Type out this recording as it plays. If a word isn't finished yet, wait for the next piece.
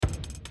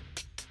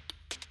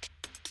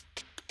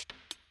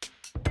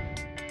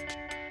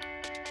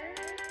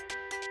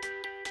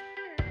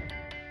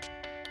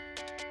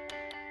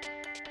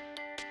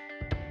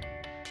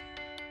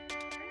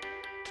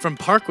From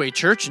Parkway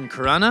Church in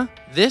Corunna,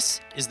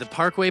 this is the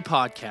Parkway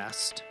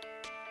Podcast.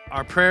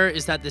 Our prayer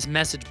is that this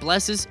message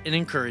blesses and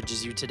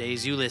encourages you today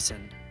as you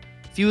listen.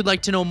 If you would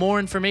like to know more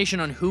information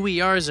on who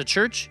we are as a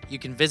church, you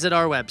can visit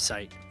our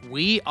website,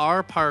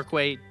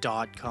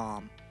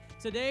 weareparkway.com.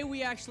 Today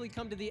we actually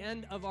come to the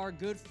end of our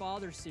Good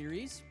Father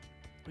series.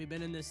 We've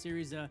been in this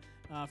series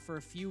for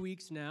a few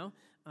weeks now.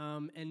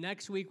 And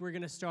next week we're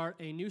going to start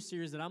a new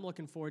series that I'm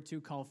looking forward to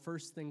called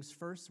First Things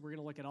First. We're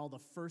going to look at all the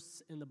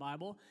firsts in the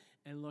Bible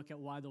and look at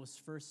why those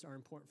firsts are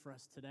important for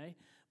us today.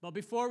 But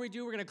before we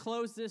do, we're going to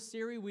close this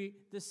series. We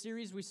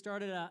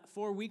started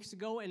 4 weeks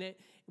ago, and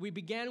we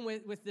began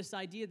with this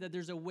idea that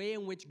there's a way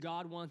in which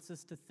God wants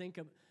us to think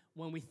of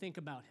when we think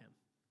about Him.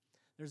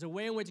 There's a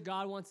way in which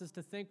God wants us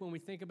to think when we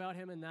think about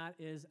Him, and that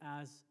is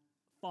as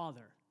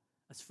Father.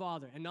 As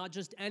Father, and not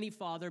just any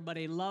Father, but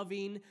a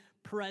loving,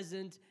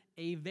 present,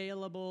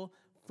 available,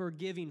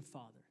 forgiving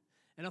Father.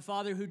 And a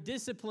Father who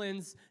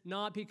disciplines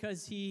not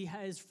because He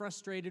is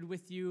frustrated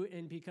with you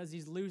and because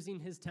He's losing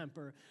His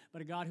temper,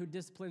 but a God who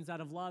disciplines out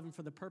of love and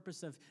for the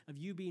purpose of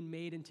you being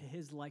made into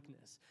His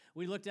likeness.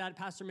 We looked at,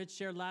 Pastor Mitch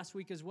shared last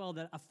week as well,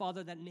 that a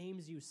Father that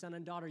names you son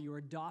and daughter, you're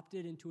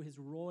adopted into His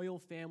royal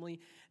family,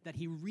 that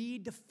He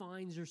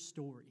redefines your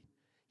story.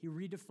 He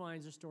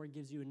redefines your story,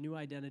 gives you a new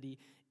identity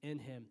in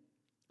Him.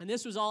 And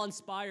this was all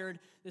inspired,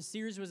 this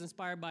series was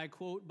inspired by a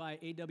quote by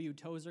A.W.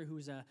 Tozer,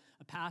 who's a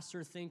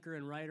pastor, thinker,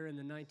 and writer in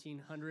the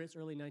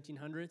early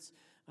 1900s.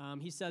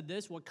 He said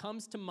this: "What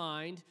comes to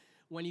mind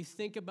when you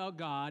think about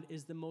God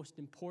is the most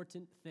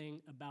important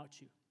thing about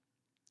you."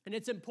 And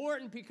it's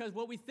important because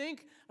what we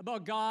think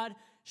about God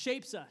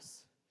shapes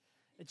us.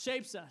 It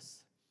shapes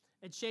us.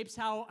 It shapes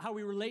how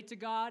we relate to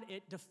God.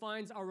 It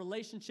defines our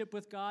relationship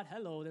with God.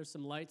 Hello, there's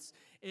some lights.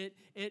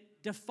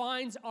 It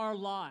defines our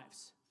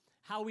lives.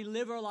 How we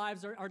live our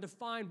lives are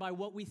defined by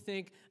what we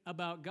think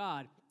about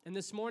God. And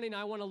this morning,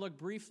 I want to look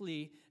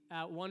briefly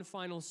at one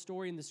final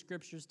story in the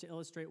Scriptures to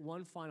illustrate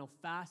one final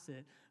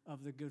facet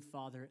of the good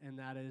Father, and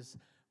that is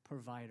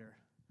provider.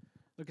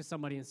 Look at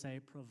somebody and say,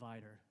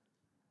 provider.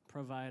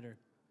 Provider.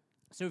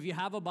 So if you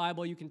have a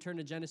Bible, you can turn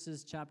to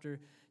Genesis chapter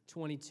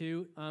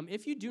 22.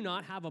 If you do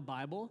not have a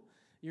Bible,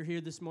 you're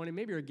here this morning,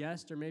 maybe you're a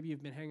guest, or maybe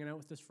you've been hanging out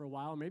with us for a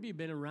while, or maybe you've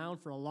been around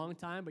for a long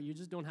time, but you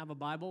just don't have a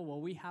Bible. Well,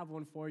 we have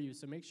one for you,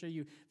 so make sure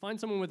you find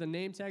someone with a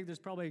name tag. There's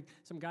probably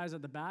some guys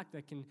at the back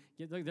that can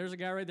get, look, there's a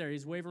guy right there.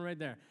 He's waving right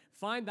there.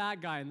 Find that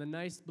guy in the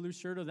nice blue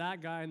shirt or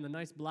that guy in the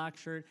nice black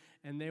shirt,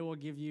 and they will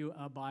give you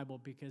a Bible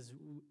because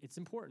it's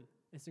important.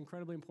 It's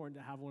incredibly important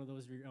to have one of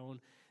those of your own.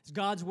 It's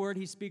God's Word.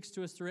 He speaks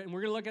to us through it, and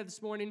we're going to look at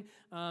this morning,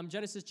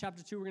 Genesis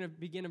chapter 2. We're going to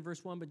begin in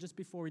verse 1, but just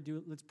before we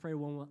do, let's pray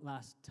one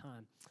last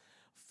time.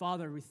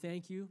 Father, we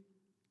thank you.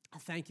 I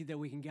thank you that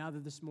we can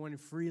gather this morning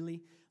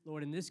freely,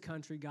 Lord, in this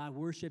country, God,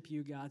 worship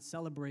you, God,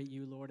 celebrate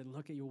you, Lord, and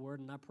look at your word.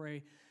 And I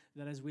pray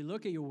that as we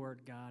look at your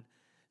word, God,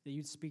 that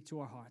you'd speak to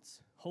our hearts.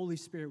 Holy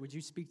Spirit, would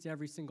you speak to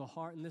every single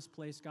heart in this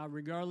place, God,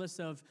 regardless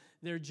of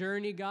their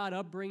journey, God,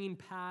 upbringing,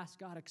 past,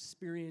 God,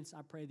 experience.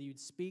 I pray that you'd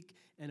speak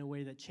in a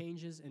way that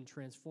changes and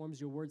transforms.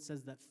 Your word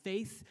says that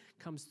faith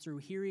comes through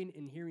hearing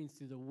and hearing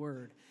through the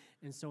word.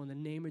 And so in the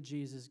name of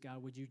Jesus,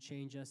 God, would you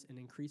change us and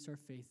increase our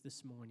faith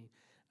this morning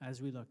as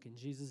we look in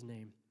Jesus'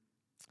 name.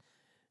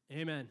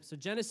 Amen. So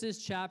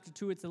Genesis chapter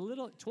 2, it's a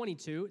little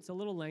 22. It's a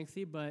little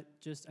lengthy, but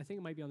just I think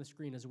it might be on the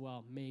screen as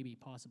well, maybe,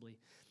 possibly.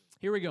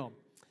 Here we go.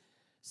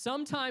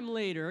 Sometime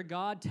later,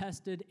 God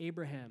tested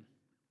Abraham.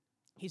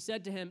 He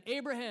said to him,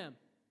 "Abraham."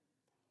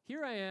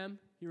 "Here I am,"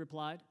 he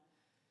replied.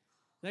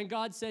 Then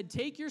God said,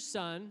 "Take your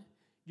son,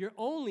 your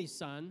only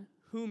son,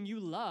 whom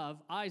you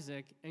love,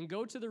 Isaac, and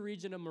go to the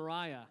region of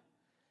Moriah.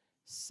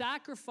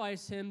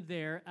 Sacrifice him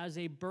there as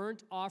a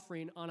burnt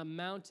offering on a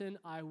mountain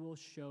I will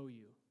show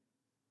you."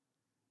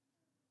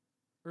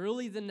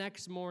 Early the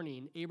next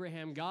morning,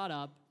 Abraham got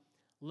up,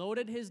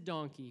 loaded his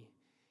donkey.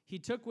 He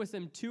took with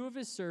him 2 of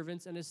his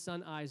servants and his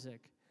son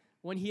Isaac.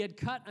 When he had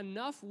cut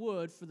enough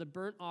wood for the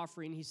burnt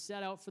offering, he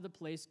set out for the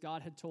place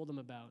God had told him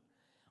about.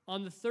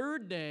 On the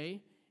 3rd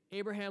day,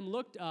 Abraham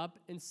looked up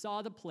and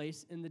saw the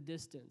place in the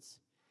distance.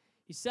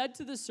 He said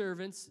to the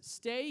servants,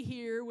 "Stay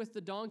here with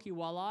the donkey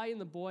while I and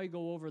the boy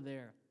go over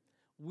there.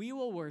 We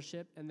will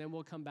worship, and then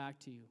we'll come back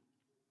to you."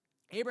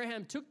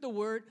 Abraham took the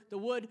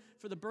wood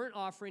for the burnt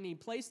offering, and he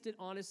placed it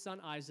on his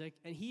son Isaac,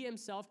 and he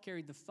himself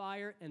carried the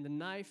fire and the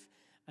knife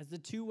as the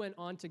two went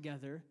on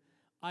together.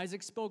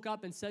 Isaac spoke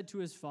up and said to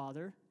his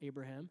father,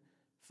 Abraham,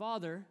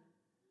 "Father."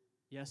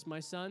 "Yes,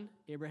 my son,"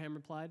 Abraham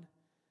replied.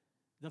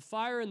 "The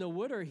fire and the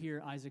wood are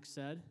here," Isaac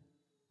said,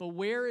 "but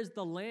where is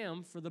the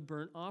lamb for the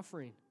burnt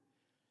offering?"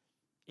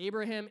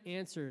 Abraham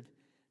answered,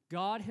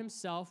 "God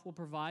himself will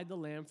provide the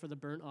lamb for the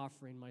burnt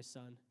offering, my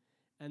son."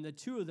 And the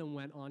 2 of them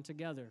went on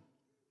together.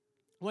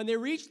 When they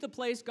reached the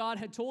place God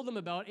had told them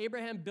about,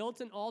 Abraham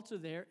built an altar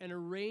there and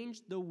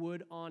arranged the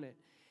wood on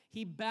it.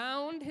 He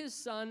bound his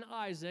son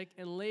Isaac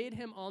and laid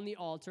him on the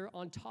altar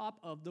on top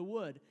of the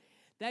wood.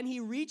 Then he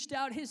reached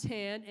out his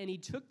hand and he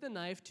took the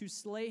knife to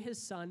slay his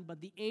son,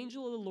 but the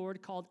angel of the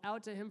Lord called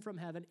out to him from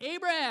heaven,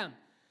 "Abraham!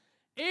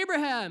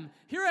 Abraham!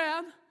 Here I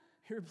am."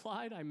 he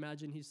replied. I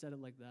imagine he said it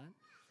like that.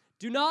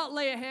 Do not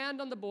lay a hand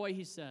on the boy,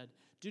 he said.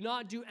 Do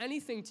not do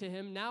anything to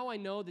him. Now I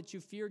know that you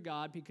fear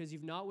God because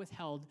you've not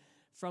withheld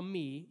from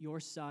me your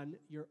son,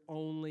 your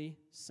only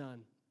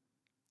son.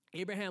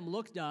 Abraham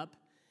looked up,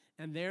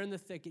 and there in the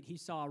thicket he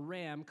saw a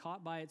ram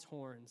caught by its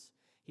horns.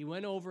 He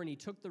went over and he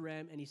took the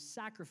ram and he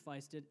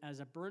sacrificed it as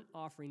a burnt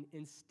offering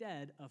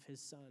instead of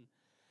his son.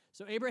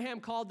 So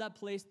Abraham called that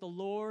place, the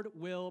Lord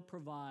will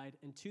provide.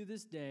 And to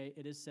this day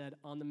it is said,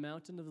 on the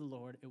mountain of the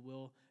Lord it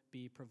will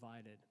be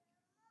provided.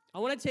 I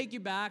want to take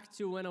you back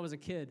to when I was a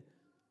kid,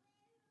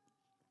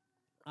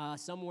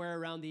 somewhere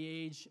around the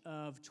age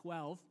of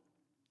 12.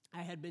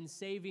 I had been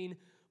saving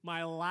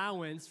my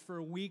allowance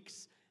for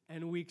weeks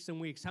and weeks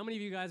and weeks. How many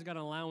of you guys got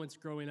an allowance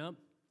growing up?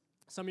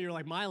 Some of you are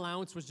like, my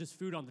allowance was just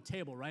food on the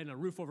table, right, and a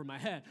roof over my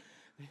head.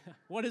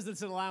 What is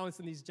this allowance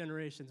in these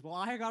generations? Well,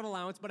 I got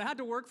allowance, but I had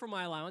to work for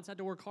my allowance. I had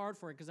to work hard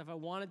for it because if I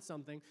wanted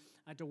something,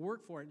 I had to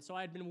work for it. And so I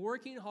had been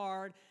working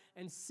hard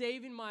and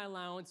saving my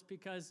allowance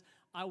because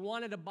I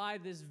wanted to buy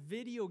this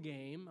video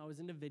game. I was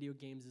into video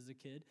games as a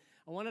kid.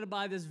 I wanted to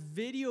buy this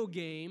video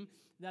game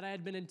that I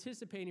had been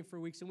anticipating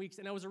for weeks and weeks.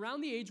 And I was around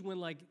the age when,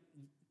 like,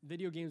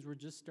 video games were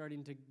just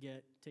starting to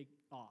take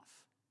off.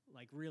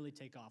 Like really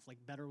take off, like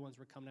better ones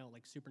were coming out,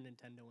 like Super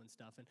Nintendo and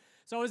stuff. And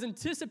so I was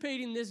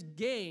anticipating this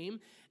game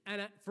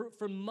and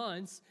for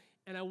months,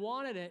 and I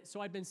wanted it,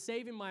 so I'd been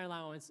saving my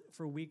allowance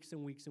for weeks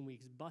and weeks and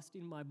weeks,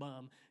 busting my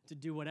bum to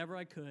do whatever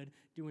I could,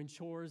 doing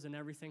chores and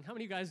everything. How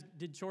many of you guys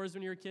did chores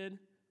when you were a kid,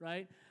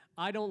 right?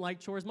 I don't like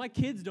chores. My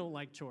kids don't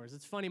like chores.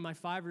 It's funny, my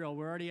 5-year-old,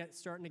 we're already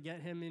starting to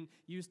get him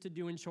used to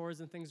doing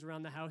chores and things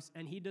around the house,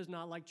 and he does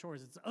not like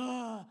chores. It's,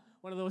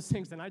 one of those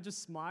things, and I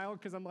just smile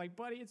because I'm like,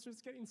 buddy, it's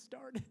just getting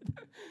started.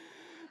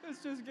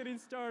 It's just getting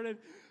started.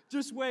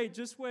 Just wait.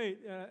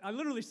 I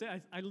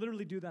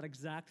literally do that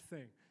exact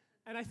thing.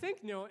 And I think,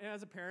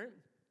 as a parent,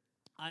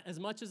 as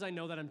much as I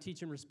know that I'm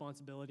teaching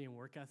responsibility and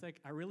work ethic,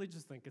 I really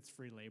just think it's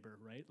free labor,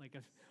 right? Like,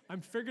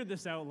 I'm figured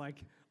this out,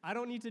 like, I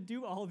don't need to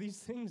do all these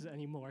things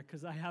anymore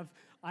because I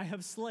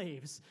have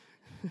slaves.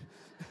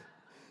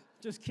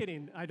 Just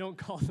kidding. I don't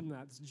call them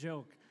that. It's a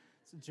joke.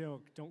 It's a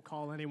joke. Don't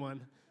call anyone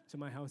to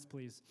my house,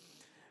 please.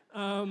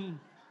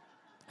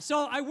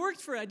 So I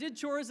worked for it. I did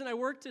chores and I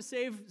worked to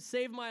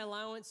save my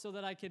allowance so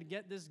that I could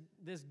get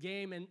this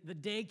game, and the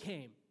day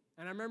came.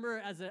 And I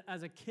remember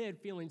as a kid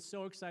feeling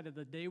so excited.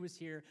 The day was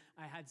here.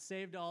 I had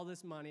saved all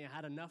this money. I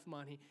had enough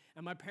money.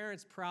 And my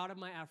parents, proud of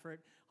my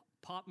effort,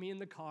 popped me in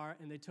the car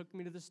and they took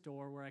me to the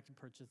store where I could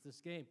purchase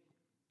this game.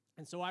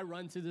 And so I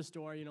run through the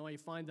store. I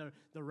find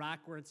the rack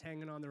where it's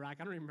hanging on the rack.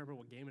 I don't even remember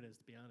what game it is,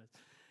 to be honest.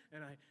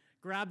 And I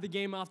grab the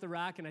game off the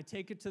rack and I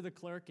take it to the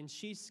clerk and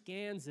she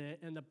scans it,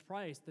 and the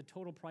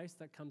total price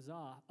that comes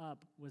up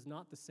was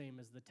not the same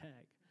as the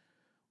tag,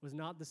 was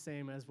not the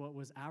same as what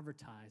was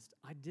advertised.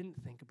 I didn't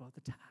think about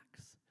the tax.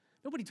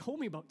 Nobody told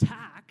me about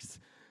tax,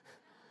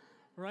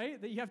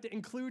 right? That you have to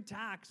include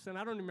tax, and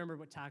I don't remember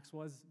what tax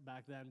was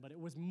back then, but it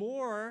was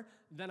more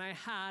than I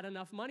had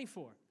enough money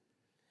for.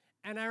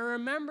 And I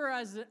remember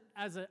as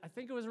I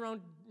think it was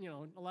around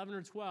 11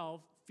 or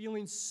 12,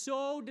 feeling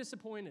so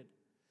disappointed.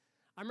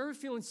 I remember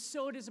feeling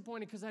so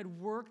disappointed because I'd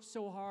worked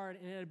so hard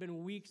and it had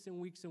been weeks and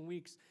weeks and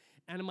weeks.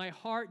 And my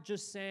heart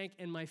just sank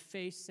and my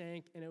face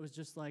sank, and it was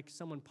just like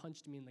someone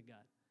punched me in the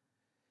gut.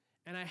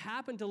 And I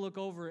happened to look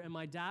over, and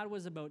my dad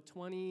was about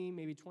 20,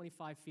 maybe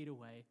 25 feet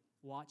away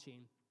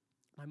watching.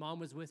 My mom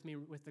was with me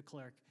with the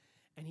clerk,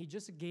 and he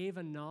just gave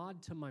a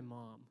nod to my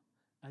mom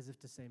as if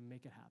to say,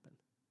 make it happen.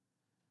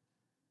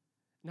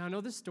 Now, I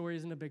know this story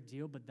isn't a big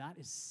deal, but that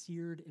is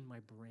seared in my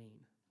brain.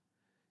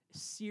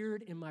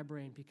 Seared in my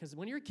brain, because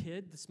when you're a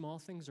kid, the small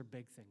things are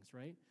big things,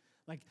 right?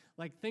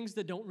 Like things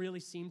that don't really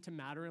seem to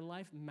matter in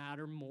life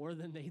matter more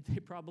than they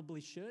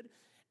probably should.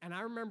 And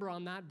I remember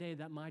on that day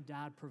that my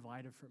dad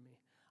provided for me.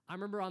 I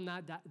remember on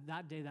that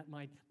day that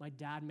my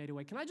dad made a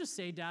way. Can I just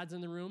say, dads in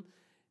the room,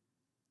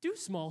 do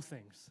small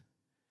things.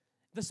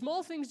 The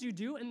small things you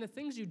do and the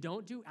things you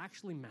don't do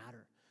actually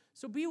matter.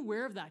 So be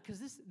aware of that,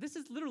 because this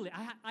is literally,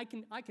 I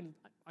can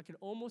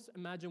almost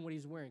imagine what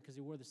he's wearing, because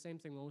he wore the same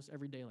thing almost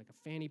every day, like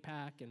a fanny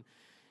pack, and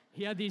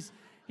he had these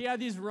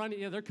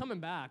running, they're coming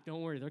back,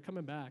 don't worry, they're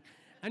coming back.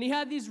 And he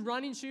had these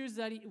running shoes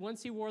that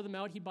once he wore them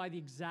out, he'd buy the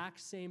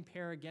exact same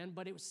pair again,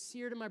 but it was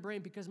seared in my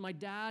brain because my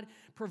dad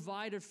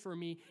provided for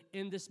me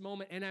in this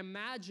moment. And I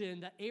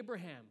imagine that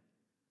Abraham,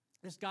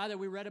 this guy that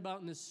we read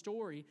about in this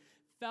story,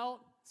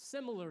 felt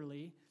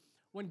similarly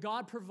when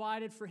God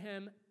provided for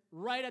him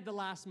right at the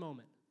last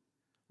moment.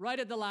 Right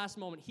at the last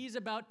moment. He's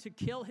about to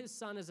kill his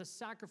son as a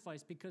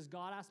sacrifice because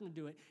God asked him to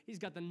do it. He's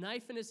got the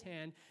knife in his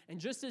hand, and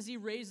just as he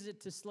raises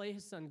it to slay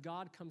his son,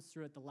 God comes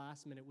through at the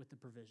last minute with the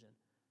provision.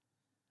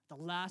 The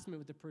last minute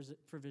with the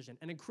provision.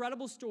 An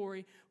incredible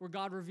story where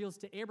God reveals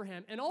to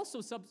Abraham, and also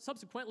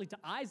subsequently to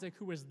Isaac,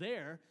 who was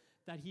there,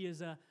 that he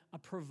is a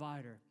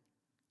provider.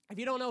 If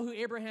you don't know who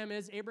Abraham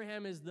is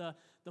the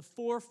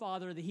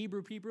forefather of the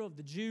Hebrew people, of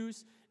the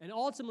Jews, and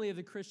ultimately of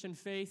the Christian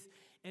faith.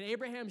 And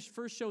Abraham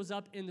first shows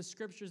up in the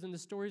scriptures and the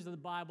stories of the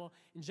Bible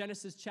in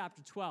Genesis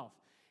chapter 12.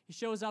 He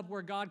shows up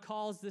where God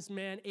calls this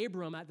man,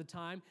 Abram at the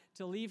time,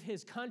 to leave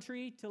his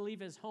country, to leave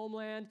his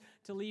homeland,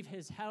 to leave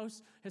his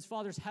house, his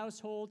father's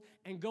household,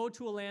 and go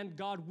to a land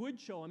God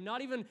would show him. Not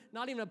even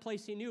a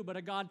place he knew, but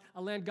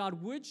a land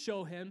God would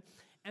show him,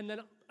 and then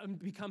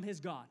become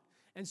his God.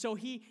 And so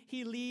he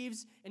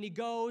leaves and he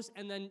goes,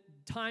 and then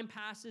time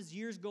passes,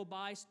 years go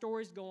by,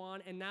 stories go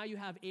on, and now you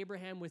have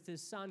Abraham with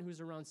his son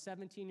who's around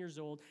 17 years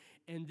old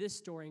in this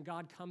story, and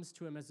God comes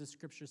to him, as the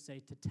scriptures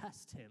say, to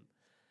test him.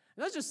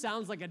 And that just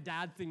sounds like a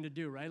dad thing to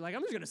do, right? Like,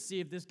 I'm just going to see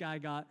if this guy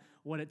got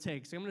what it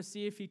takes. I'm going to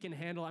see if he can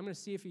handle it. I'm going to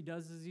see if he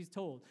does as he's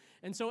told.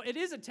 And so it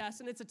is a test,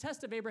 and it's a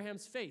test of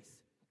Abraham's faith.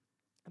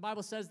 The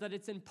Bible says that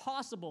it's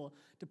impossible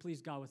to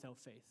please God without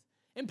faith.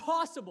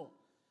 Impossible.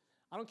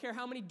 I don't care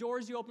how many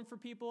doors you open for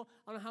people.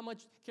 I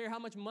don't care how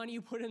much money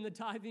you put in the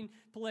tithing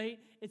plate.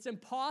 It's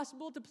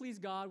impossible to please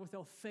God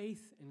without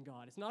faith in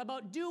God. It's not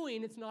about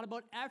doing. It's not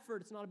about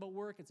effort. It's not about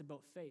work. It's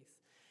about faith.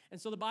 And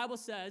so the Bible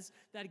says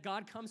that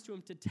God comes to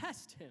him to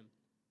test him.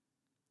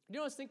 You know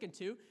what I was thinking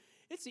too?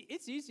 It's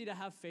easy to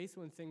have faith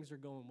when things are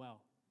going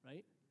well,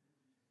 right?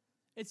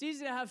 It's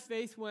easy to have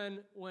faith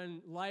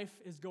when life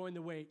is going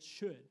the way it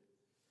should.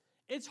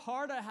 It's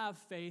hard to have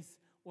faith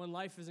when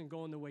life isn't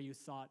going the way you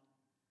thought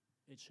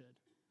it should.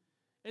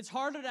 It's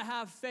harder to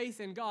have faith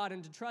in God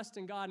and to trust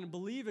in God and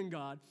believe in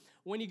God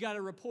when you got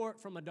a report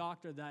from a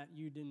doctor that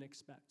you didn't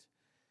expect.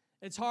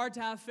 It's hard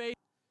to have faith.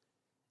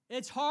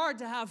 It's hard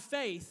to have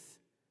faith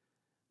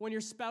when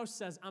your spouse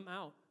says, I'm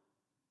out.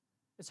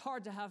 It's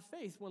hard to have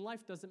faith when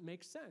life doesn't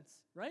make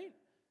sense, right?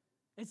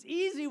 It's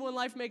easy when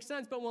life makes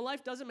sense, but when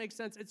life doesn't make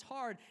sense, it's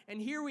hard.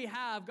 And here we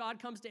have, God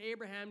comes to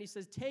Abraham and he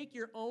says, take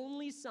your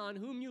only son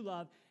whom you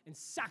love and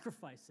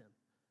sacrifice him.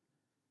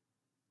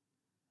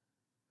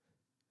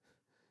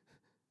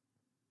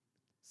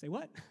 Say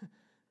what?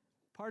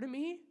 Pardon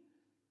me?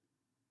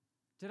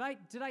 Did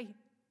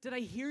I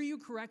hear you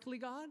correctly,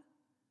 God?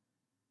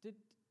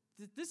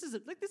 This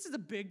is a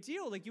big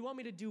deal. Like, you want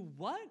me to do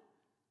what?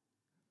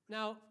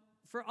 Now,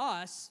 for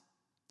us,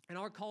 in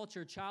our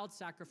culture, child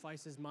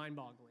sacrifice is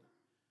mind-boggling.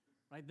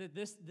 Right?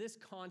 This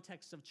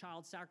context of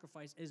child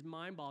sacrifice is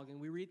mind-boggling.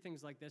 We read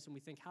things like this and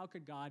we think, how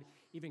could God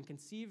even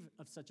conceive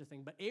of such a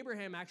thing? But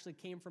Abraham actually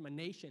came from a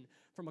nation,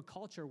 from a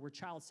culture where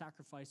child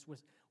sacrifice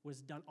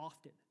was done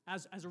often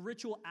as a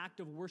ritual act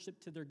of worship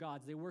to their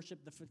gods. They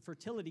worshiped the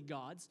fertility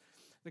gods,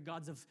 the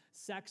gods of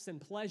sex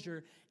and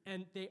pleasure,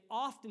 and they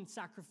often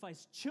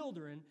sacrificed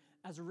children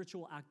as a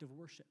ritual act of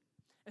worship.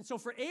 And so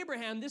for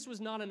Abraham, this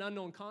was not an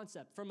unknown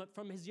concept.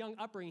 From his young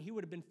upbringing, he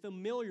would have been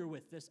familiar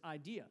with this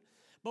idea.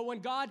 But when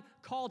God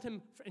called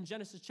him in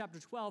Genesis chapter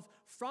 12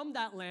 from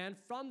that land,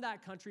 from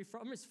that country,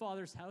 from his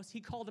father's house, he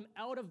called him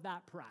out of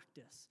that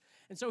practice.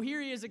 And so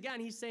here he is again.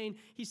 He's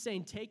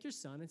saying, take your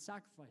son and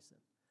sacrifice him.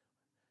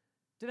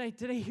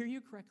 Did I hear you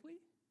correctly?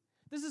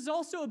 This is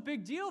also a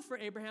big deal for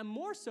Abraham,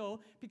 more so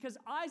because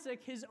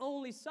Isaac, his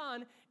only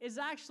son, is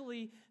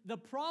actually the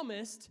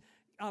promised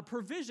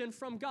provision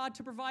from God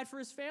to provide for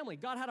his family.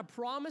 God had a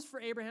promise for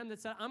Abraham that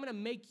said, I'm going to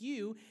make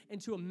you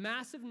into a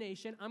massive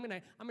nation. I'm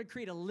going to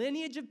create a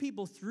lineage of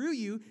people through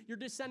you. Your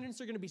descendants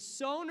are going to be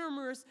so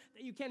numerous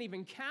that you can't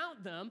even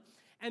count them.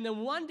 And then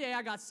one day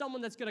I got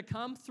someone that's going to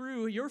come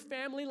through your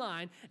family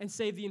line and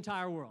save the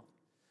entire world.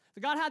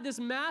 So God had this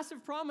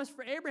massive promise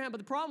for Abraham, but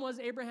the problem was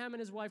Abraham and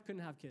his wife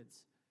couldn't have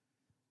kids.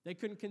 They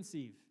couldn't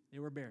conceive. They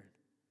were barren.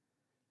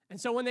 And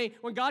so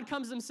when God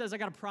comes to them and says, I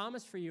got a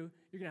promise for you,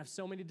 you're going to have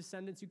so many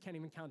descendants, you can't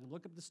even count them.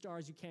 Look up the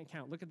stars, you can't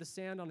count. Look at the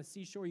sand on a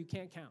seashore, you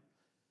can't count.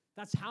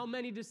 That's how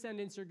many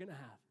descendants you're going to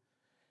have.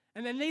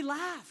 And then they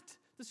laughed.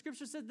 The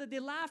scripture said that they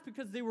laughed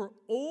because they were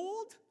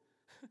old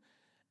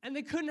and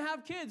they couldn't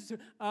have kids.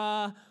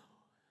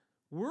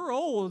 We're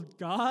old,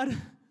 God.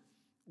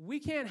 We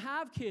can't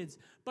have kids.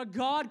 But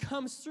God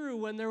comes through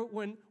when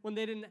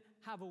they didn't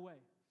have a way.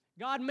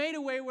 God made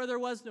a way where there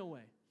was no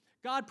way.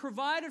 God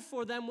provided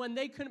for them when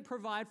they couldn't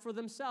provide for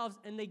themselves,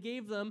 and he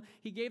gave them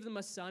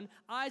a son,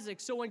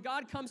 Isaac. So when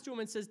God comes to him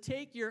and says,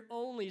 take your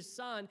only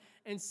son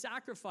and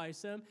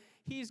sacrifice him,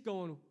 he's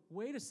going,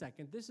 wait a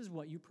second, this is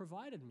what you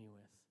provided me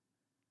with.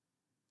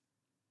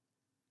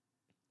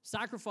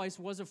 Sacrifice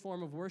was a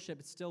form of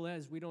worship. It still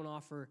is. We don't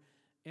offer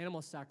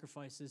animal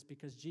sacrifices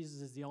because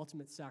Jesus is the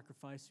ultimate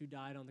sacrifice who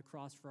died on the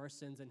cross for our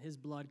sins, and his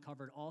blood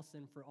covered all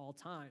sin for all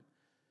time.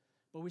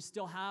 But we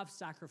still have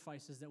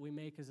sacrifices that we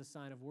make as a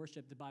sign of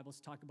worship. The Bible's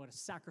talk about a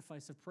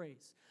sacrifice of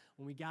praise.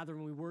 When we gather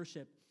and we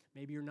worship,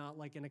 maybe you're not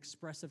like an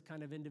expressive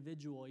kind of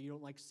individual. You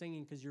don't like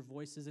singing because your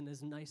voice isn't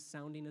as nice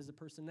sounding as the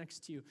person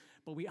next to you.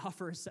 But we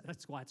offer,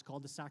 that's why it's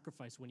called a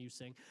sacrifice when you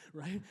sing,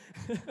 right?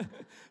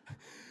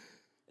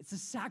 It's a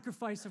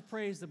sacrifice of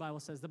praise, the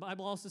Bible says. The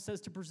Bible also says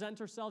to present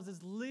ourselves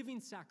as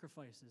living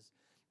sacrifices.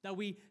 That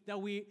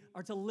we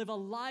are to live a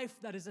life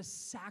that is a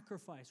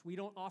sacrifice. We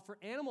don't offer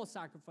animal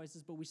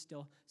sacrifices, but we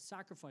still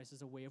sacrifice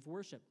as a way of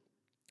worship.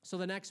 So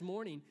the next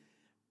morning,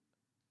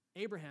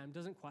 Abraham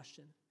doesn't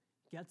question,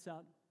 gets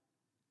up,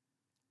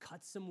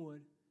 cuts some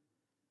wood.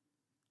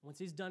 Once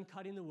he's done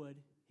cutting the wood,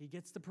 he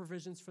gets the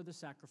provisions for the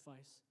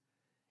sacrifice,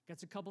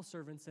 gets a couple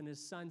servants and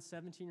his son,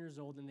 17 years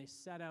old, and they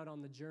set out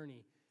on the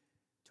journey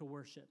to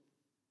worship,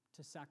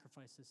 to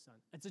sacrifice his son.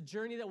 It's a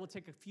journey that will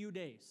take a few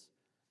days.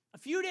 A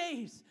few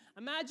days.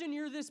 Imagine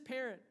you're this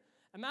parent.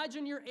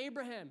 Imagine you're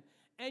Abraham,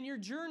 and you're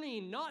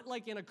journeying not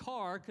like in a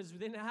car, because they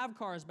didn't have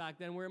cars back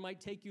then where it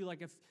might take you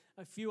like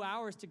a few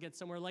hours to get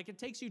somewhere. Like it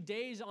takes you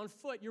days on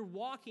foot. You're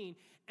walking,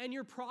 and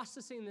you're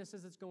processing this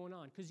as it's going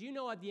on, because you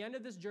know at the end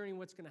of this journey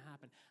what's going to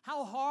happen.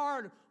 How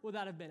hard would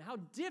that have been? How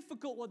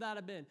difficult would that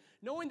have been?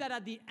 Knowing that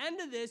at the end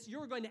of this,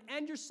 you're going to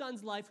end your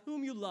son's life,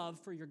 whom you love,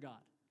 for your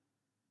God.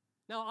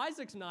 Now,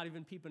 Isaac's not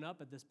even peeping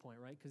up at this point,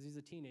 right? Because he's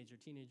a teenager.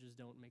 Teenagers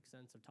don't make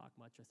sense or talk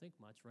much or think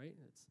much, right?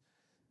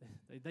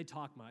 They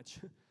talk much,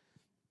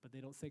 but they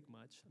don't think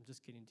much. I'm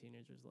just kidding,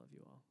 teenagers. Love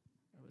you all.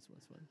 That was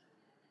fun.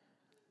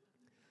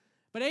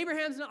 But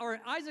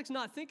Isaac's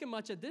not thinking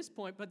much at this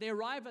point, but they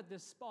arrive at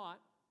this spot.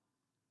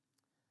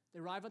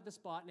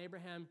 And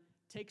Abraham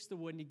takes the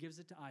wood and he gives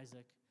it to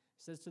Isaac.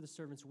 He says to the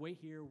servants, wait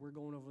here, we're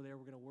going over there,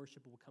 we're going to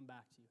worship, and we'll come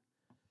back to you.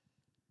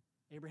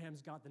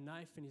 Abraham's got the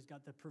knife and he's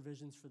got the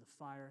provisions for the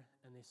fire,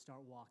 and they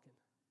start walking.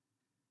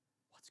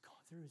 What's going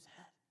through his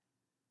head?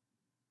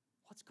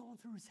 What's going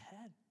through his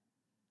head?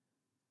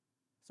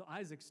 So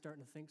Isaac's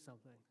starting to think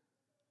something,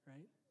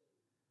 right?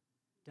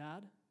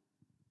 Dad?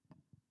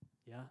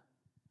 Yeah?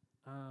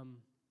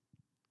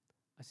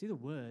 I see the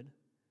wood,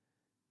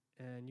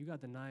 and you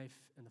got the knife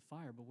and the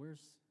fire, but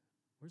where's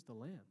the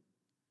lamb?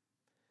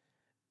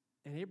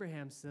 And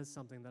Abraham says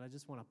something that I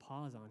just want to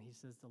pause on. He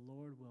says, the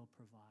Lord will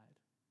provide.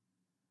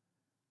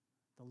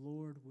 The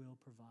Lord will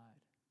provide.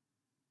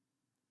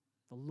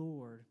 The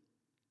Lord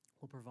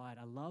will provide.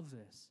 I love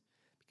this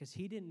because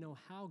he didn't know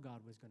how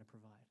God was going to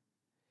provide.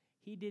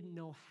 He didn't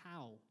know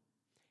how.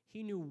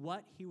 He knew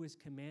what he was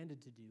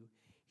commanded to do.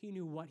 He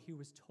knew what he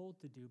was told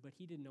to do, but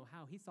he didn't know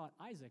how. He thought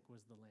Isaac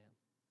was the lamb.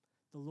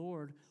 The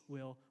Lord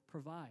will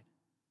provide.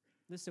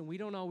 Listen, we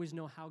don't always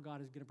know how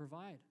God is going to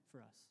provide for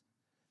us.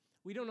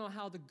 We don't know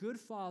how the good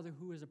Father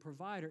who is a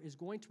provider is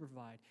going to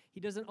provide. He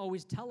doesn't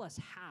always tell us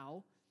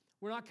how.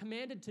 We're not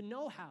commanded to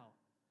know how.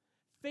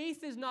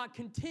 Faith is not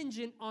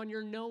contingent on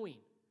your knowing.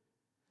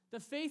 The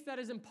faith that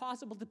is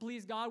impossible to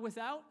please God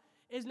without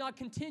is not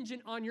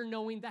contingent on your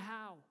knowing the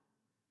how.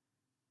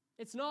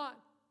 It's not.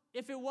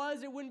 If it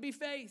was, it wouldn't be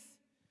faith.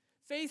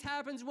 Faith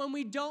happens when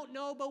we don't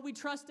know, but we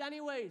trust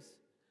anyways.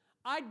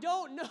 I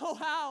don't know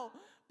how,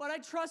 but I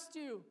trust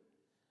you.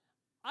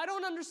 I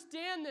don't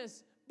understand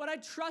this, but I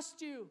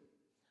trust you.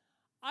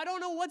 I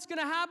don't know what's going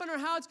to happen or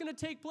how it's going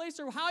to take place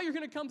or how you're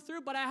going to come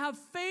through, but I have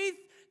faith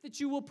that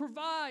you will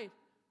provide.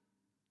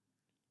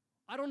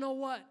 I don't know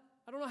what.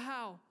 I don't know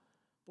how.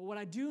 But what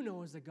I do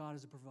know is that God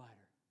is a provider.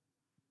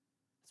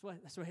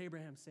 That's what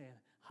Abraham's saying.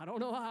 I don't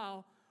know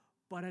how,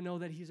 but I know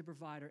that he's a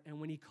provider. And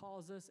when he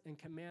calls us and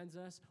commands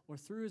us or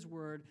through his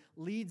word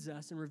leads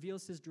us and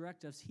reveals his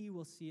directives, he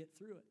will see it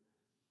through it.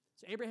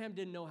 So Abraham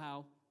didn't know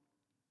how.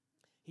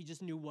 He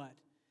just knew what.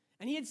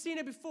 And he had seen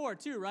it before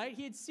too, right?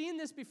 He had seen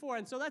this before.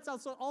 And so that's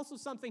also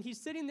something. He's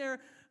sitting there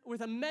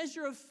with a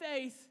measure of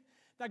faith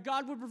that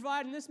God would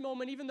provide in this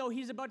moment, even though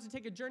he's about to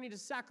take a journey to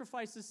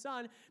sacrifice his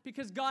son,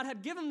 because God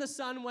had given the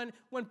son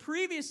when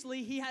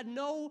previously he had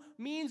no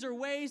means or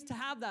ways to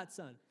have that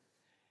son.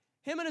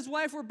 Him and his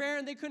wife were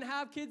barren. They couldn't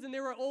have kids, and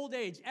they were old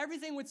age.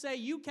 Everything would say,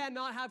 you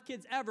cannot have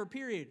kids ever,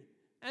 period.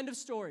 End of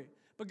story.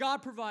 But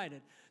God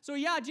provided. So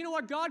yeah, do you know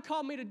what? God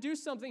called me to do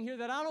something here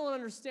that I don't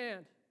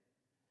understand.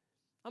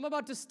 I'm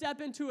about to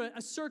step into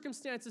a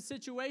circumstance, a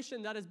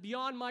situation that is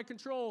beyond my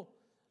control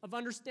of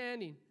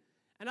understanding.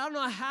 And I don't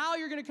know how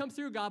you're going to come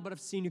through, God, but I've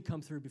seen you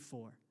come through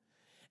before.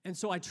 And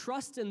so I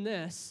trust in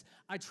this.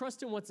 I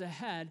trust in what's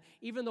ahead,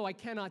 even though I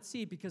cannot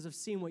see because I've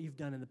seen what you've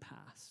done in the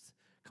past.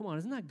 Come on,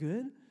 isn't that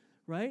good?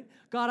 Right?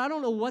 God, I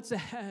don't know what's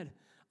ahead.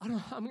 I don't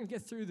know how I'm going to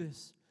get through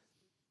this.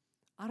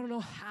 I don't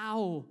know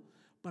how,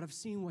 but I've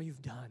seen what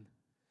you've done.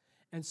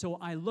 And so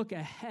I look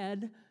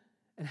ahead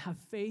and have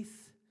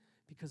faith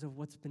because of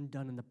what's been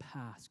done in the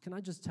past. Can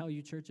I just tell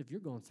you, church, if you're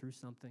going through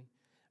something,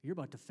 you're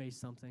about to face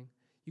something,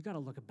 you got to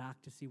look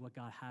back to see what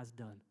God has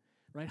done,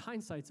 right?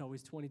 Hindsight's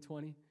always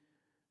 20/20,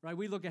 right?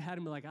 We look ahead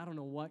and we're like, I don't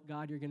know what,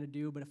 God, you're going to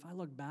do, but if I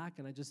look back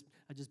and I just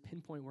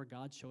pinpoint where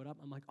God showed up,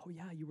 I'm like, oh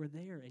yeah, you were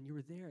there,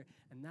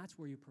 and that's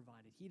where you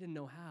provided. He didn't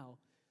know how,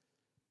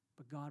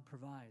 but God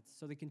provides.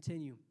 So they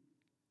continue,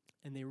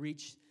 and they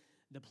reach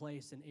the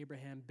place, and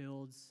Abraham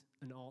builds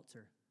an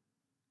altar.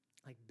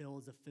 Like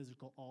builds a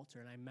physical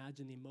altar. And I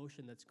imagine the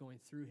emotion that's going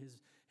through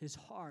his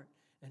heart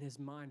and his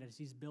mind as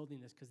he's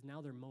building this, because now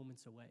they're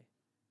moments away.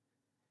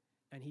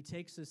 And he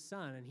takes his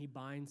son and he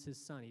binds his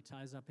son. He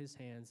ties up his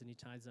hands and he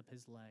ties up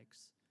his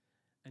legs.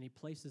 And he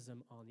places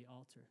them on the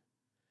altar.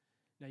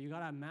 Now you got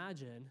to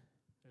imagine,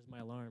 there's my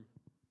alarm.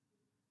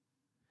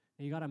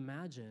 Now you got to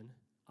imagine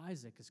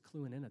Isaac is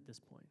cluing in at this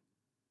point,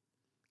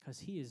 because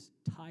he is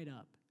tied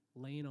up,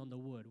 laying on the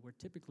wood, where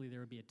typically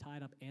there would be a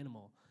tied up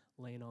animal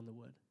laying on the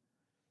wood.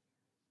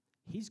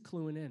 He's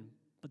cluing in,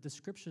 but the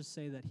scriptures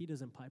say that he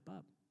doesn't pipe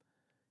up.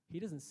 He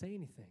doesn't say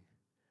anything,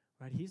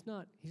 right? He's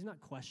not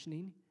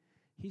questioning.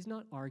 He's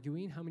not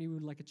arguing. How many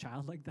would like a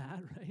child like that,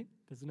 right?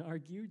 Doesn't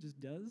argue,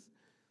 just does.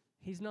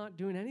 He's not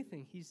doing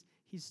anything.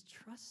 He's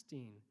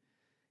trusting.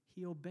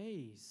 he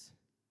obeys.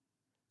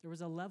 There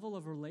was a level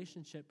of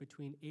relationship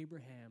between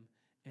Abraham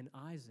and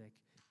Isaac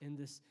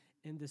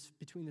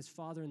between this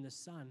father and this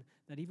son,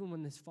 that even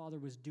when this father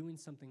was doing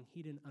something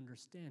he didn't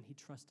understand, he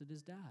trusted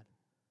his dad.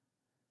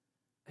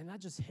 And that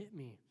just hit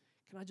me.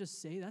 Can I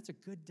just say, that's a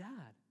good dad.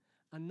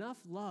 Enough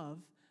love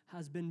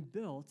has been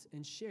built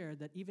and shared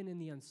that even in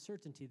the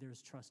uncertainty,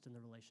 there's trust in the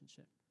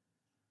relationship.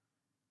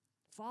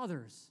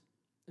 Fathers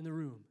in the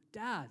room,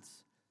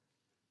 dads,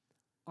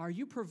 are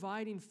you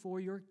providing for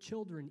your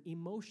children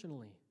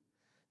emotionally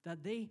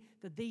that they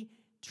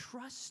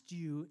trust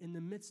you in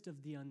the midst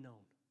of the unknown?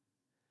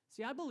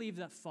 See, I believe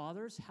that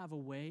fathers have a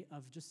way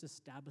of just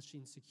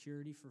establishing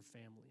security for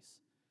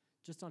families,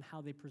 just on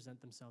how they present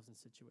themselves in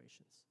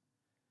situations.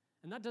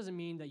 And that doesn't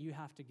mean that you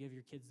have to give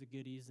your kids the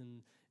goodies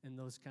and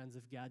those kinds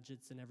of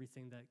gadgets and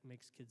everything that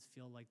makes kids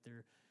feel like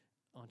they're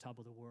on top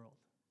of the world.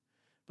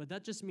 But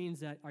that just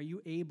means that are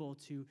you able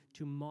to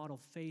model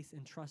faith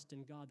and trust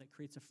in God that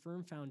creates a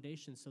firm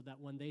foundation so that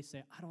when they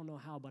say, I don't know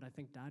how, but I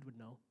think Dad would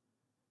know.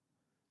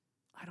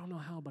 I don't know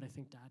how, but I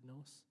think Dad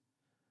knows.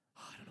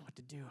 Oh, I don't know what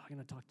to do. I'm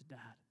going to talk to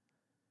Dad.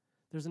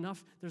 There's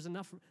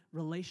enough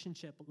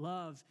relationship,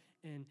 love,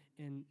 and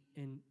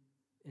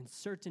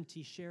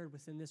certainty shared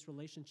within this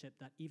relationship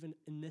that even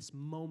in this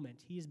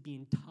moment, he is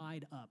being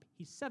tied up.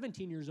 He's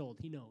 17 years old.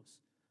 He knows.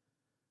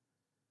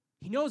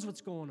 He knows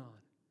what's going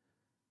on,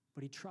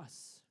 but he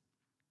trusts.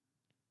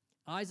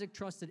 Isaac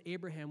trusted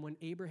Abraham when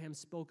Abraham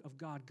spoke of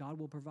God. God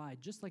will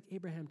provide, just like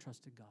Abraham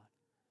trusted God.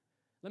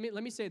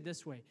 Let me say it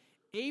this way.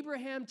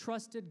 Abraham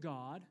trusted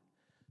God,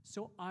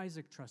 so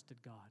Isaac trusted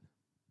God.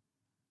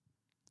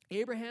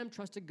 Abraham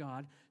trusted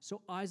God,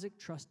 so Isaac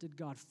trusted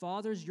God.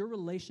 Fathers, your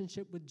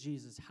relationship with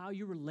Jesus, how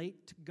you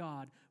relate to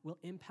God, will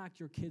impact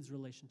your kids'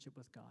 relationship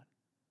with God.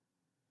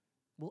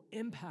 Will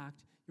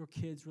impact your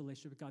kids'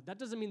 relationship with God. That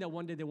doesn't mean that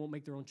one day they won't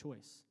make their own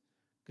choice,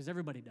 because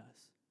everybody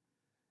does.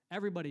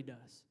 Everybody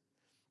does.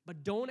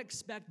 But don't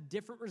expect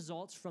different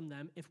results from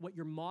them if what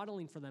you're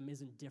modeling for them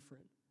isn't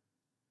different.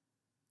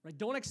 Right?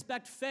 Don't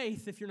expect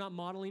faith if you're not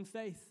modeling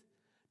faith.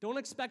 Don't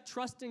expect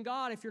trust in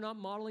God if you're not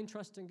modeling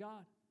trust in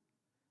God.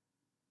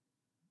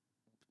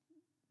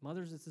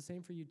 Mothers, it's the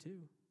same for you too.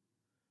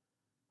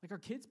 Like our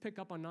kids pick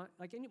up on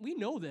and we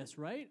know this,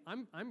 right?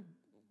 I'm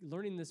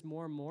learning this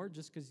more and more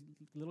just because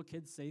little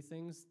kids say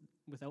things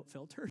without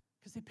filter.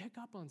 Because they pick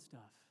up on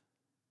stuff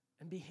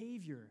and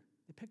behavior.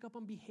 They pick up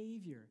on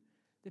behavior.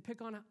 They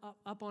pick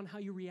up on how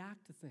you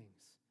react to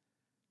things,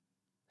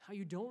 how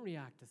you don't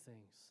react to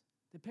things.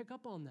 They pick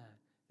up on that.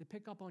 They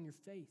pick up on your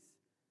faith.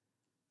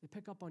 They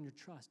pick up on your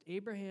trust.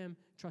 Abraham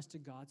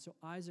trusted God, so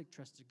Isaac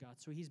trusted God.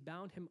 So he's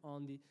bound him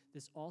on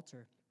this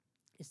altar.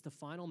 It's the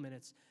final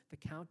minutes. The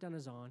countdown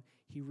is on.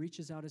 He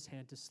reaches out his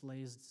hand to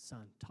slay his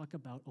son. Talk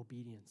about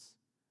obedience.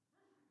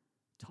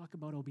 Talk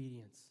about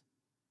obedience.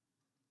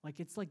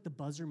 Like it's like the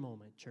buzzer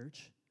moment,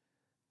 church.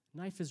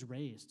 Knife is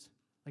raised.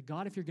 Like,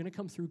 God, if you're going to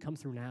come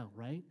through now,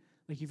 right?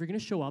 Like, if you're going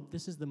to show up,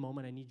 this is the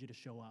moment I need you to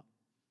show up.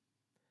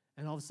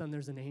 And all of a sudden,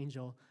 there's an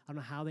angel. I don't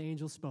know how the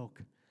angel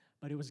spoke,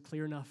 but it was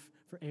clear enough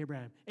for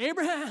Abraham.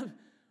 Abraham!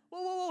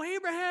 Whoa,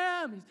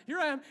 Abraham! Here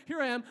I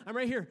am. I'm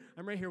right here.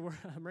 I'm right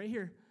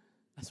here.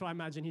 That's why I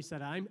imagine he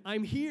said,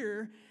 I'm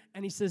here.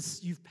 And he says,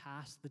 you've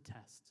passed the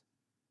test.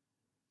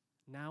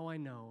 Now I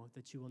know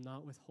that you will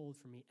not withhold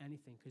from me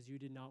anything because you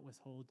did not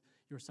withhold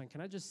your son.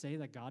 Can I just say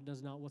that God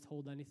does not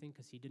withhold anything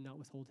because he did not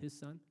withhold his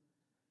son?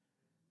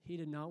 He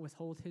did not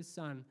withhold his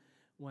son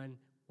when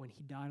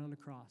he died on the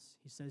cross.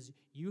 He says,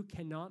 you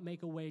cannot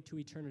make a way to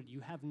eternity.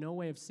 You have no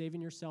way of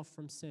saving yourself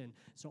from sin.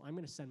 So I'm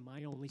going to send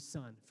my only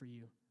son for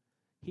you.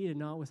 He did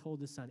not withhold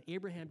his son.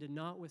 Abraham did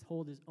not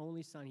withhold his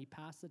only son. He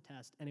passed the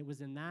test, and it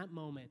was in that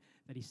moment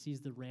that he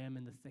sees the ram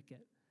in the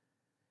thicket.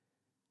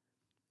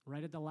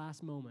 Right at the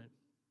last moment,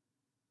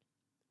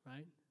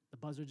 right? The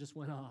buzzer just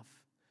went off.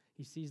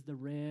 He sees the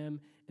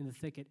ram in the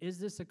thicket. Is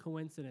this a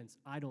coincidence?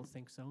 I don't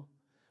think so.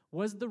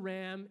 Was the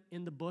ram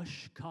in the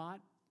bush caught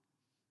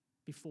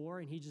before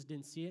and he just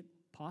didn't see it?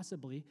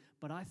 Possibly.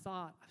 But I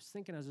was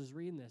thinking as I was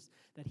reading this,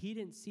 that he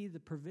didn't see the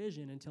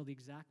provision until the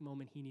exact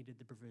moment he needed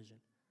the provision.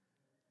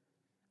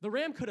 The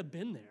ram could have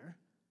been there.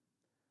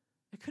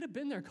 It could have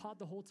been there caught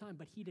the whole time,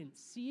 but he didn't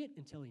see it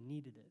until he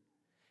needed it.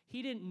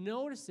 He didn't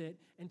notice it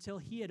until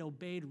he had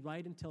obeyed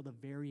right until the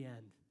very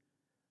end,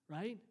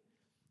 right?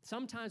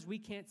 Sometimes we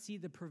can't see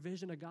the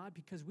provision of God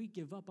because we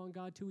give up on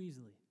God too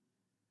easily.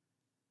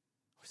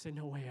 We say,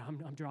 no way,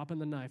 I'm dropping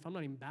the knife. I'm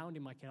not even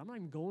bounding my kid. I'm not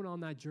even going on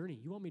that journey.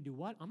 You want me to do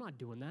what? I'm not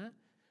doing that.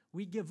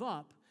 We give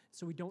up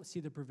so we don't see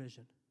the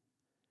provision.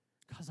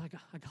 Because I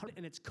got it,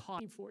 and it's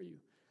caught for you.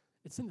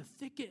 It's in the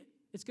thicket.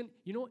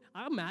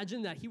 I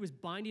imagine that he was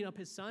binding up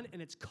his son,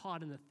 and it's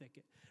caught in the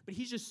thicket. But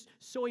he's just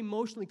so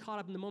emotionally caught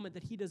up in the moment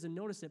that he doesn't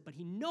notice it. But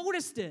he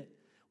noticed it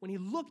when he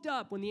looked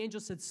up, when the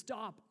angel said,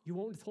 stop, you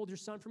won't withhold your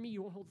son from me,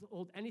 you won't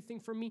withhold anything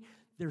from me.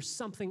 There's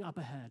something up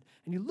ahead.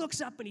 And he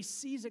looks up, and he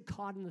sees it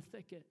caught in the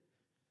thicket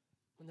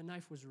when the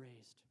knife was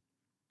raised.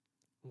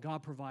 And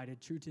God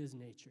provided, true to his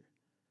nature.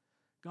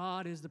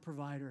 God is the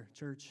provider,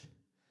 church.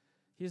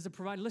 He is the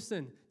provider.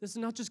 Listen, this is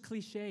not just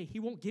cliche.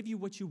 He won't give you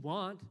what you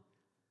want.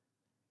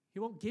 He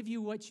won't give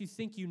you what you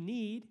think you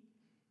need,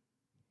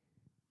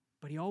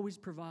 but he always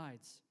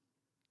provides.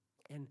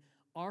 And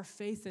our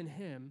faith in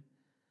him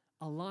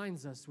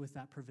aligns us with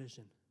that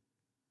provision.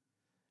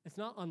 It's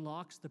not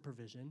unlocks the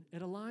provision,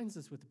 it aligns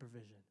us with the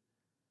provision.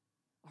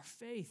 Our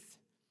faith.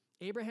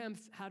 Abraham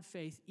had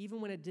faith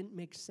even when it didn't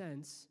make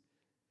sense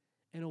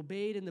and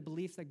obeyed in the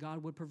belief that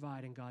God would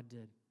provide, and God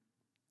did.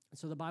 And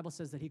so the Bible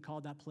says that he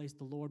called that place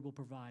the Lord will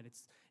provide.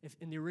 If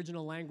in the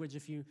original language,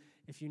 if you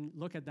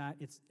look at that,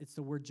 it's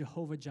the word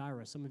Jehovah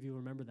Jireh. Some of you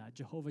remember that.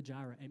 Jehovah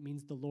Jireh. It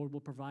means the Lord will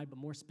provide, but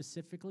more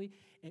specifically,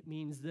 it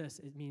means this.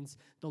 It means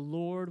the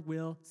Lord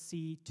will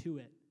see to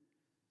it.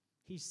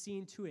 He's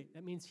seen to it.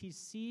 That means he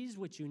sees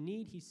what you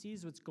need, he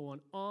sees what's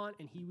going on,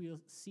 and he will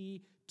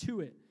see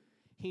to it.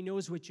 He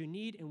knows what you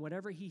need, and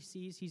whatever he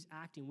sees, he's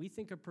acting. We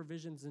think of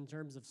provisions in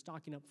terms of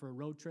stocking up for a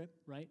road trip,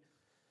 right?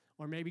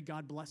 Or maybe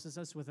God blesses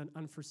us with an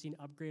unforeseen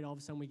upgrade. All of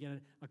a sudden we get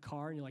a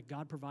car, and you're like,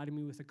 God provided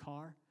me with a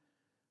car,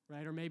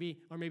 right? Or maybe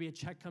a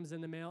check comes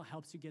in the mail,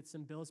 helps you get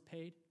some bills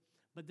paid.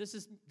 But this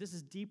is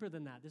deeper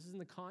than that. This is in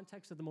the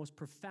context of the most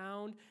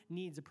profound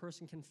needs a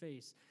person can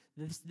face.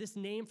 This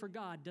name for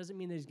God doesn't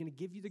mean that he's going to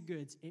give you the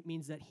goods. It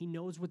means that he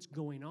knows what's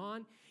going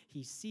on.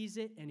 He sees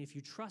it, and if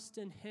you trust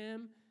in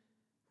him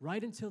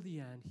right until the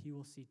end, he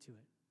will see to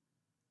it.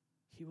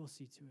 He will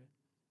see to it.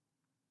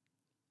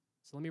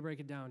 So let me break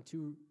it down.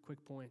 2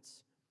 quick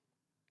points.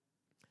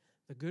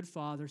 The good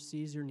Father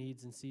sees your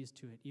needs and sees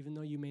to it, even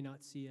though you may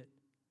not see it.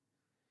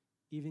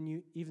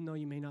 Even though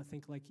you may not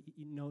think like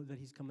you know that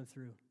he's coming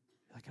through.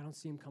 Like, I don't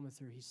see him coming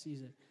through. He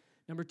sees it.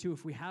 Number 2,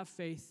 if we have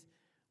faith,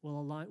 we'll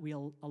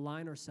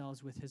align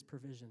ourselves with his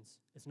provisions.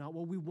 It's not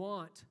what we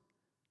want.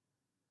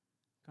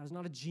 God is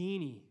not a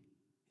genie.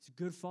 He's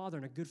a good father,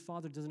 and a good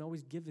father doesn't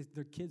always give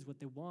their kids what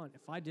they want.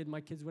 If I did,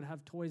 my kids would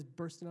have toys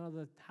bursting out of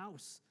the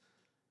house.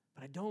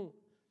 But I don't.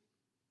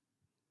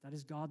 That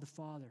is God the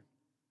Father.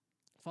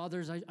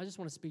 Fathers, I just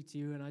want to speak to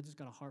you, and I just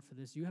got a heart for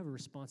this. You have a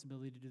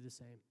responsibility to do the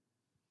same.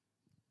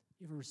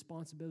 You have a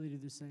responsibility to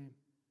do the same.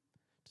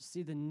 To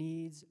see the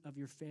needs of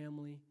your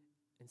family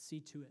and see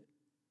to it.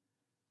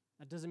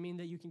 That doesn't mean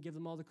that you can give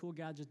them all the cool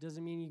gadgets.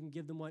 Doesn't mean you can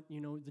give them what,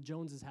 the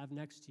Joneses have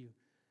next to you.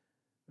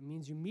 It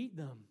means you meet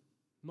them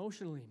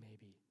emotionally,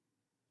 maybe.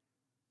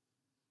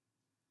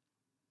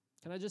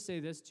 Can I just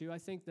say this, too? I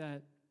think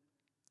that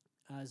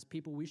as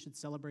people, we should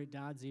celebrate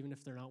dads even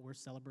if they're not worth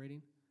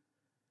celebrating.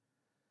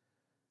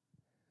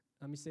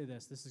 Let me say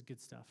this. This is good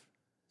stuff.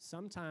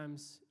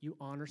 Sometimes you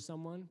honor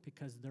someone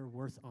because they're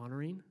worth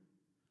honoring.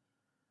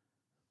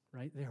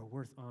 Right? They are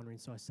worth honoring,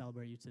 so I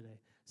celebrate you today.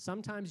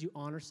 Sometimes you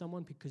honor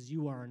someone because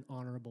you are an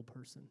honorable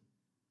person.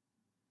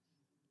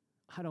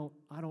 I don't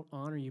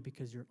honor you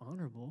because you're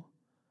honorable.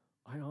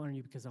 I honor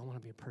you because I want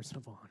to be a person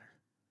of honor.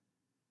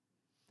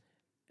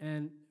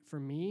 And for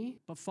me,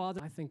 but Father,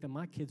 I think that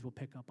my kids will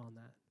pick up on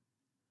that.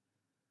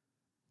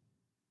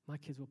 My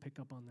kids will pick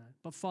up on that.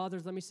 But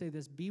fathers, let me say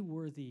this, be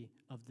worthy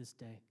of this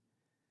day.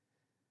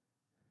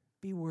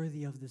 Be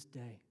worthy of this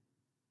day.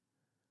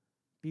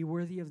 Be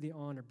worthy of the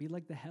honor. Be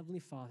like the Heavenly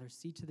Father.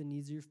 See to the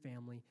needs of your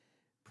family.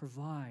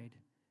 Provide.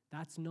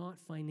 That's not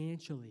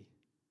financially.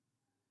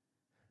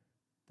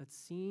 That's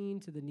seeing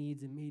to the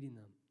needs and meeting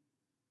them.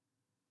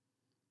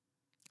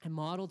 And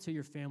model to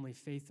your family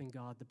faith in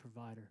God, the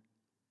provider.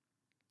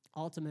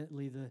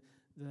 Ultimately,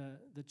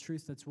 the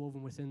truth that's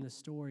woven within this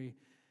story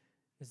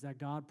is that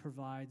God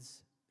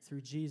provides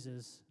through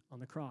Jesus on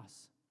the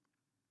cross.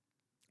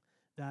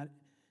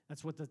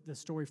 That's what the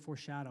story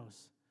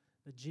foreshadows.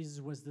 That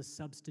Jesus was the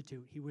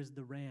substitute. He was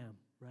the ram,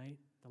 right?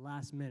 The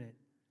last minute.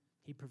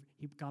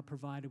 God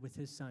provided with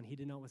his son. He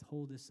did not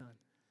withhold his son.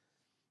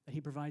 That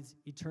he provides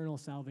eternal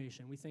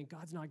salvation. We think,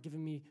 God's not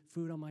giving me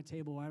food on my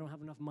table, or I don't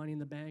have enough money in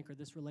the bank, or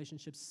this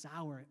relationship's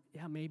sour.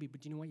 Yeah, maybe,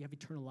 but you know what? You have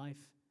eternal life.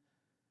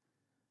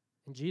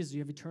 In Jesus, you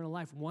have eternal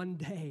life. One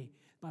day,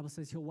 the Bible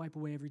says he'll wipe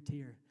away every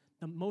tear.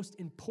 The most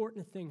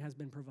important thing has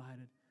been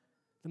provided.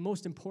 The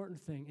most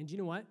important thing. And do you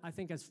know what? I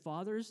think as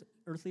fathers,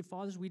 earthly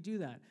fathers, we do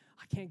that.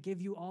 I can't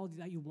give you all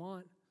that you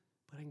want,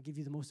 but I can give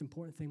you the most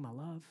important thing, my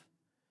love.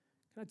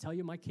 Can I tell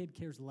you, my kid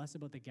cares less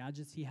about the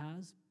gadgets he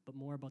has, but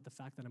more about the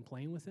fact that I'm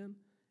playing with him?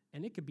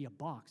 And it could be a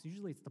box.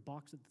 Usually it's the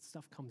box that the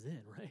stuff comes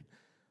in, right?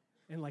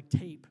 And like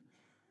tape.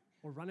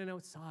 Or running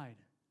outside.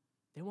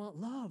 They want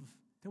love.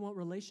 They want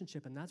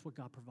relationship, and that's what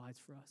God provides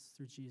for us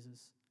through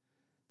Jesus.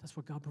 That's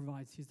what God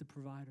provides. He's the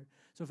provider.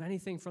 So if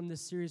anything from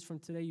this series from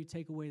today you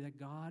take away, that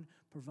God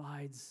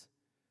provides.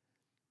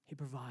 He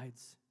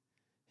provides.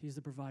 He's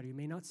the provider. You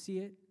may not see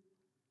it.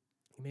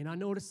 You may not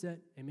notice it.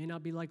 It may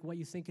not be like what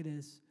you think it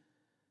is.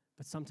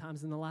 But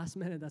sometimes in the last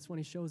minute, that's when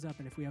he shows up.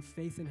 And if we have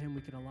faith in him,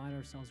 we can align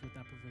ourselves with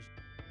that provision.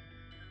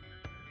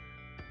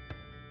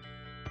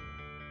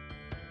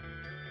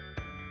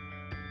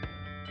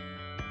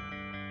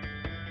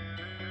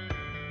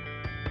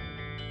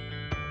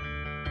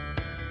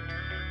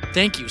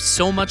 Thank you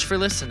so much for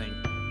listening.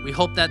 We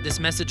hope that this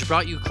message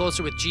brought you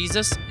closer with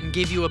Jesus and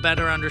gave you a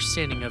better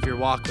understanding of your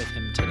walk with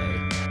him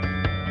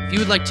today. If you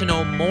would like to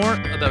know more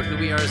about who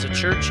we are as a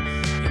church,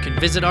 you can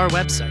visit our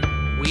website,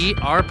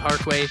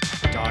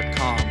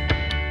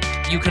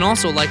 weareparkway.com. You can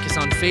also like us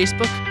on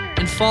Facebook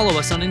and follow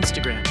us on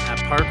Instagram at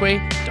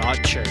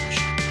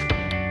parkway.church.